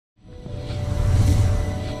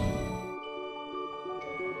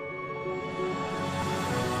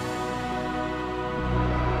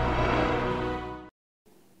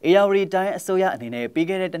ARD တိုင်းအစိုးရအနေနဲ့ပြီး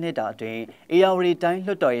ခဲ့တဲ့တစ်နှစ်တာအတွင်း ARD တိုင်း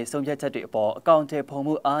လွှတ်တော်ရဲ့ဆုံးဖြတ်ချက်တွေအပေါ်အကောင့်ထဲပုံ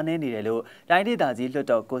မှုအားနည်းနေတယ်လို့တိုင်းဒေသကြီးလွှတ်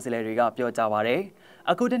တော်ကိုယ်စားလှယ်တွေကပြောကြပါရယ်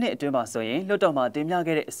အခုတစ်နှစ်အတွင်းမှာဆိုရင်လွှတ်တော်မှာတင်ပြ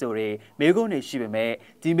ခဲ့တဲ့အဆိုတွေမေးခွန်းတွေရှိပေမဲ့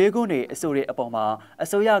ဒီမေးခွန်းတွေအဆိုတွေအပေါ်မှာအ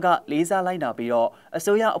စိုးရကလေးစားလိုက်နာပြီးတော့အ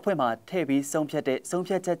စိုးရအဖွဲ့မှထည့်ပြီးဆုံးဖြတ်ချ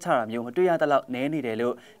က်ချတာမျိုးမတွေ့ရသလောက်နည်းနေတယ်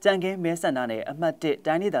လို့ကြံကင်းမဲဆန္ဒနယ်အမှတ်1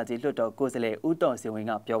တိုင်းဒေသကြီးလွှတ်တော်ကိုယ်စားလှယ်ဦးတော်စင်ဝင်း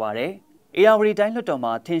ကပြောပါရယ်ARD တိုင်းလွှတ်တော်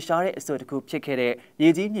မှာထင်ရှားတဲ့အဆိုတစ်ခုဖြစ်ခဲ့တဲ့မြေ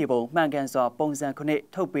ကြီးမြေပုံမှန်ကန်စွာပုံစံခုနှစ်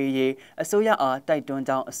ထုတ်ပေးရေးအစိုးရအားတိုက်တွန်း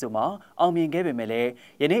ကြောင်းအဆိုမှာအောင်မြင်ခဲ့ပေမဲ့လည်း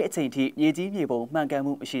ယနေ့အချိန်ထိမြေကြီးမြေပုံမှန်ကန်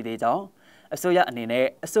မှုမရှိသေးကြောင်းအစိုးရအနေနဲ့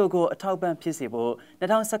အဆိုကိုအထောက်ပံ့ဖြစ်စေဖို့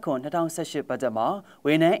2019-2018ဘတ်ဂျက်မှာဝ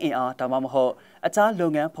န်ထမ်းအင်အားဒါမှမဟုတ်အခြားလု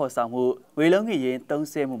ပ်ငန်းဖော်ဆောင်မှုဝေလုံးငွေရင်းသုံး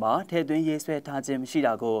စွဲမှုမှာထည့်သွင်းရေးဆွဲထားခြင်းမရှိ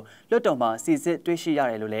တာကိုလွှတ်တော်မှာစီစစ်တွေ့ရှိရ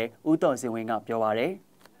တယ်လို့လည်းဦးတော်စင်ဝင်းကပြောပါရယ်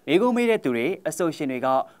မိကုံးမေးတဲ့သူတွေအဆိုရှင်တွေက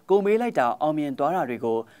ကိုမေးလိုက်တာအောင်မြင်သွားတာတွေ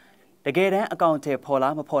ကိုတကယ်တမ်းအကောင့်ထဲပေါ်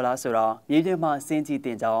လားမပေါ်လားဆိုတာမြေပြင်မှာစဉ်းကြည့်တ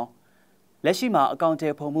င်ကြောင်းလက်ရှိမှာအကောင့်ထဲ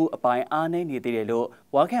ပုံမှုအပိုင်းအားနည်းနေသေးတယ်လို့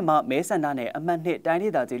ဝါခန့်မှမဲဆန္ဒနယ်အမှတ်2တိုင်းဒေ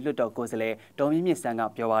သကြီးလွှတ်တော်ကိုယ်စားလှယ်ဒေါ်မြင့်မြင့်စန်းက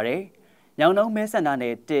ပြောပါရယ်ညောင်နှုံးမဲဆန္ဒန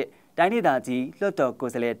ယ်1တိုင်းဒေသကြီးလွှတ်တော်ကို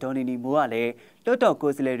ယ်စားလှယ်ဒေါ်နီနီမိုးကလည်းလွှတ်တော်ကို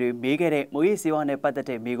ယ်စားလှယ်တွေမေးခဲ့တဲ့မိုးရေးစေဝါနဲ့ပတ်သက်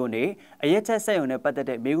တဲ့မေးခွန်းတွေအရက်ချက်ဆက်ရုံနဲ့ပတ်သက်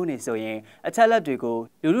တဲ့မေးခွန်းတွေဆိုရင်အချက်လက်တွေကို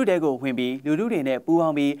လူထုတဲကိုဝင်ပြီးလူထုတွေနဲ့ပူးပေါ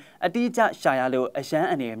င်းပြီးအတိအကျရှာရလို့အရန်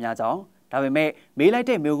အနေအများကြောင်းဒါပေမဲ့မေးလိုက်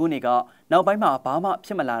တဲ့မေးခွန်းတွေကနောက်ပိုင်းမှာဘာမှဖြ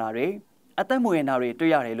စ်မလာတာတွေအသက်မွေးနာတွေ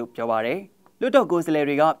တွေ့ရတယ်လို့ပြောပါရယ်လွှတ်တော်ကိုယ်စားလှယ်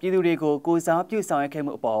တွေကပြည်သူတွေကိုကိုစားပြုဆောင်ရွက်ခဲ့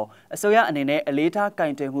မှုအပေါ်အစိုးရအနေနဲ့အလေးထားက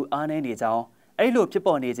င်တွယ်မှုအားနည်းနေကြောင်းအဲ့လိုဖြစ်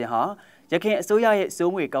ပေါ်နေခြင်းဟာရခိုင်အစိုးရရဲ့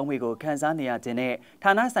စိုးငွေကောင်းငွေကိုခန်းစားနေရခြင်းနဲ့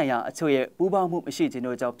ဌာနဆိုင်ရာအချို့ရဲ့ပူးပေါင်းမှုမရှိခြင်း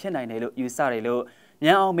တို့ကြောင့်ဖြစ်နိုင်တယ်လို့ယူဆတယ်လို့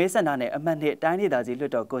ညံအောင်မဲဆန္ဒနယ်အမှတ်2တိုင်းဒေသကြီးလွှ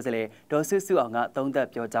တ်တော်ကိုယ်စားလှယ်ဒေါ်စုစုအောင်ကသုံးသပ်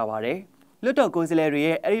ပြောကြားပါရယ်လွှတ်တော်ကိုယ်စားလှယ်တွေ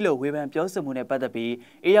ရဲ့အဲ့ဒီလိုဝေဖန်ပြောဆိုမှုနဲ့ပတ်သက်ပြီး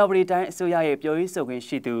ARD တိုင်းအစိုးရရဲ့ပြောရေးဆိုခွင့်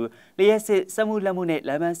ရှိသူလျှက်စစ်စက်မှုလက်မှုနဲ့လ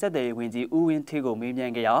မ်းပန်းဆက်သွယ်ရေးဝန်ကြီးဦးဝင်းထေးကိုမေးမြ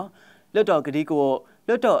န်းခဲ့ရာလွှတ်တော်ကတိကို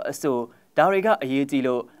လွှတ်တော်အဆိုဒါတွေကအရေးကြီး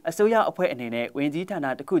လို့အစိုးရအဖွဲ့အနေနဲ့ဝန်ကြီးဌာန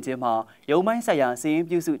တစ်ခုချင်းမှာရုံးပိုင်းဆိုင်ရာစီးရင်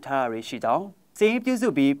ပြုစုထားတာတွေရှိကြောင်းစီးရင်ပြုစု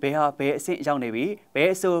ပြီးဘယ်ဟာဘယ်အဆင့်ရောက်နေပြီဘယ်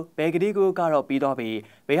အဆိုဘယ်ကတိကိုကတော့ပြီးတော့ပြီ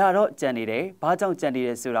ဘယ်ဟာတော့ကြံနေတယ်ဘာကြောင့်ကြံနေတ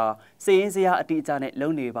ယ်ဆိုတာစီးရင်စရာအတိအကျနဲ့လုံ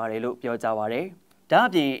နေပါတယ်လို့ပြောကြပါရယ်ဒါ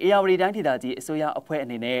အပြင် ARD တိုင်းဒေသကြီးအစိုးရအဖွဲ့အ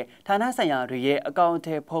နေနဲ့ဌာနဆိုင်ရာတွေရဲ့အကောင့်အထ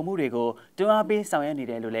ည်ဖော်မှုတွေကိုတွန်းအားပေးဆောင်ရွက်နေ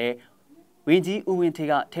တယ်လို့လည်းဝန်ကြီးဦးဝင်းထေး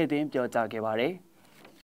ကထည့်သွင်းပြောကြားခဲ့ပါတယ်